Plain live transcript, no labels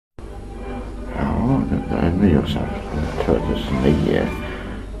nyårsafton 2010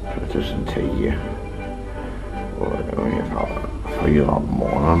 och ungefär 4 på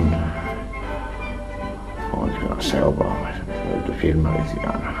morgonen. Och inte kunna sova. Jag var ute och filmade lite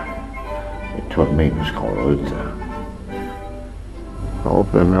grann. Det är 12 minusgrader ute. Jag var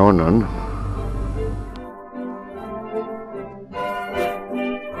uppe i månen.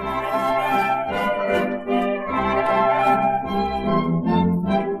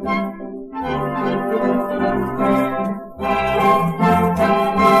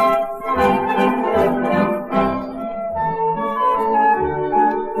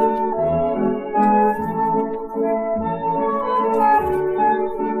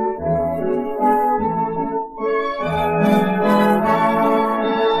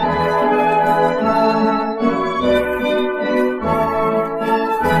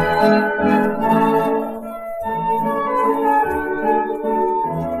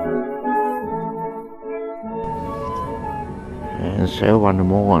 En sovande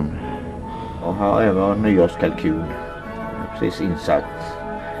morgon. Och här är vår nyårskalkon. Precis insatt.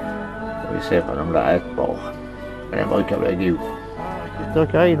 Och vi ser vad de blir ätbar. Men den brukar bli god. Vi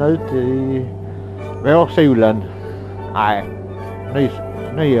står in ute i vårsolen. Nej,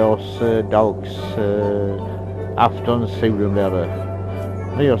 nyårsdags aftonsolen blir det.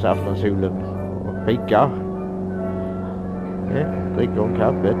 Nyårsaftonsolen. Och fikar. Ja, dricker om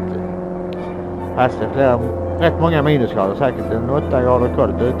kaffet. Fast det är rätt många minusgrader, säkert en 8 grader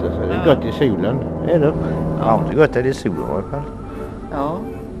kallt ute, så det är gott i solen. Är det? Ja, det är gott är det i solen i alla fall. Ja.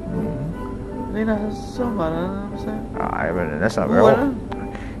 Lina sommaren, så. Nej, men det är nästan vår.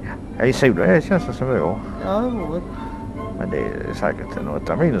 Ja, i solen känns det som vår. Ja, vår. Men det är säkert en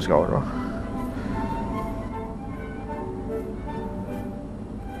 8 minusgrader.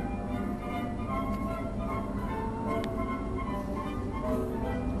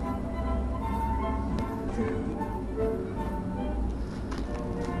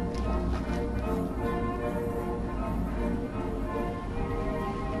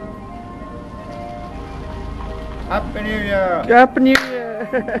 Happy New Year! Happy New Year!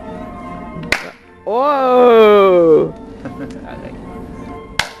 Wow!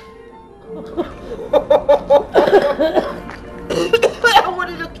 Vad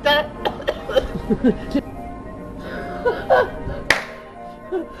det luktar!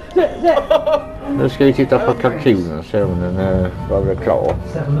 Nu ska vi titta på kalkonen och se om den var klar.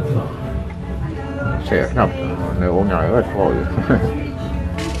 Ser jag knappt. Den ångar ju rätt bra ju.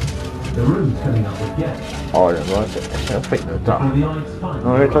 Ja, det var så fint ut där. Nu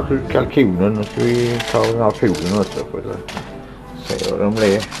har vi tagit ut kalkonen och ska vi ta den här foden också för att se vad de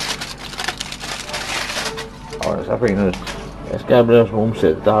blir. Ja, det ser fint ut. Jag ska bli som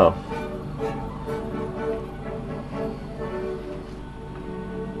omsätta här.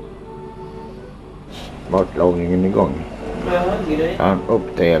 Matlagningen igång. Ja,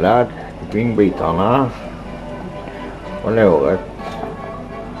 uppdelad. Vingbitarna. Och låret.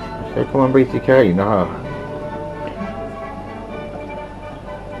 Det kommer en bit till Carina här.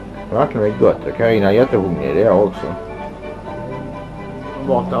 Det verkligen är gott och Carina är jättehungrig, det är jag också.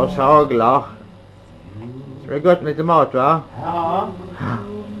 Borta och saglar. Så det är gott med lite mat, va? Ja.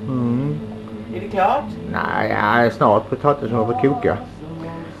 Mm. Är det klart? Nej, ja, snart potatisen har fått koka.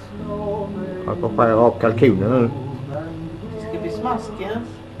 Jag får skära av kalkonen nu. Det ska bli smasken.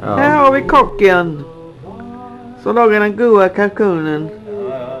 Ja. Här har vi kocken. Så lagar den goda kalkonen.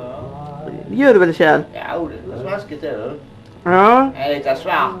 Gör du väl, Kjell? Ja, det är smaskigt är det. Ja. Det är lite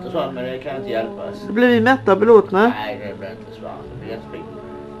svart och sånt, men det kan inte hjälpas. Då blir vi mätta och belåtna. Nej, det blir inte svart. Det blir jättefint.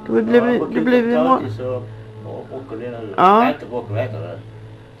 Då blir vi potatis och broccoli nu. Ja. Inte broccoli, vad heter det?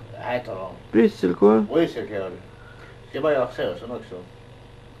 Vad heter det? brysselkål. Brysselkål. Ska bara göra såsen också.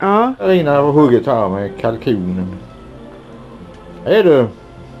 Ja. Carina har hugget här med kalkonen. Är du?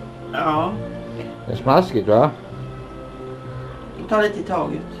 Ja. Det är smaskigt, va? Ta lite i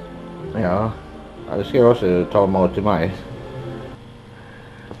taget. Ja. Ja, det ska jag också ta mat till mig.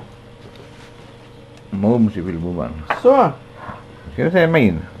 Mums i filmbobban. Så. Ska vi se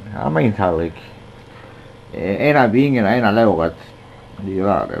min. Ja, min tallrik. Ena vingen och ena låret. Det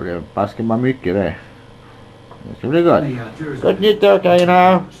gör det. Det baskar bara mycket det. Det ska bli gott. Gott nytt år,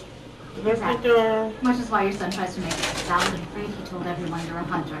 Carina. Much is why your son tries to make it. Sal was afraid he told everyone you're a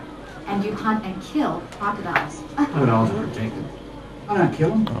hunter. And you hunt and kill crocodiles. Crocodiles are protected. I don't kill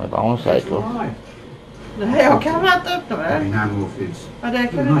them. Ja, det var hon säker. Why? Nej, jag kan väl inte öppna There'll det. be no more fish. Ja, det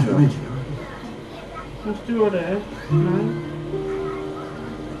kan Nice du to inte. meet you. Hur står det?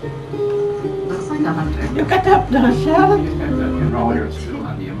 Looks like a hunter. Du kan inte öppna den, Kjell. You just have to enroll here at school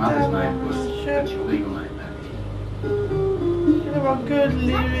under your mother's name because that's your legal name. Det var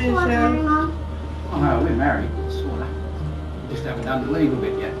gullig, Kjell. Oh no, we're married, sort of. Just haven't done the legal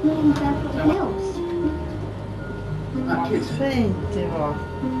bit yet. No kids. Fint det var.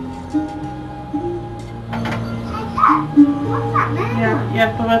 Ja,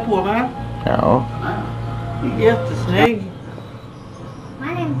 hjälper mig på med. Ja. Jättesnygg.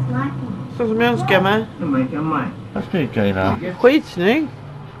 Så som jag önskar mig. Vad snyggt Carina. Skitsnygg.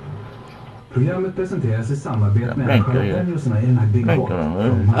 Programmet presenteras i samarbete med Blänker ju. Jalapeno-såna i den här Big Blänker Box. de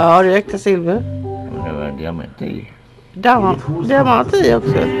nu? Ja, det är äkta silver. Det var en diamant i. Diamant i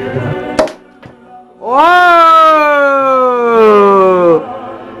också. Wow!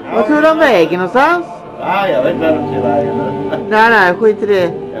 Vad tog de vägen någonstans? Ja, jag vet inte vad de till vägen nu. Nej, skit i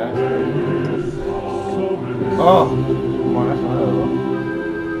det. Ja. Många som är över.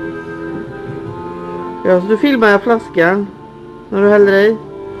 Ja, så du filmar flaskan när du häller i.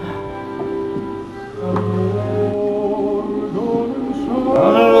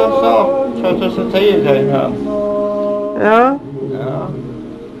 Ja, nu är det så 2010 Carina. Ja. Ja.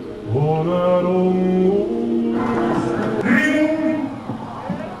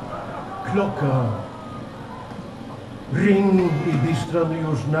 Klocka. Ring i bistra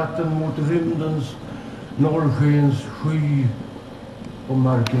nyårsnatten mot rymdens norrskens sky och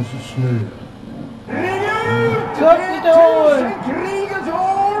markens snö. Ring ut! 3000 krigets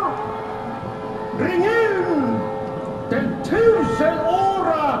år! Ring ut! Den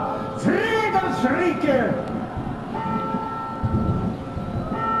 1000-åra fredens rike!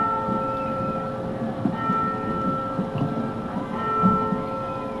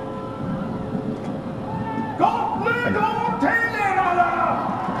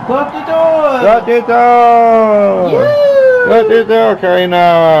 Gott nytt år! Gott nytt år! Gott nytt år Carina!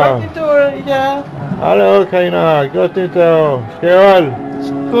 Gott nytt år, ja! Hallå Carina, gott nytt år! Skål!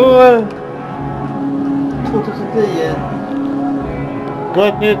 Skål! 2010.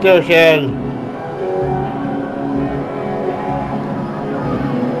 Gott nytt år Kjell!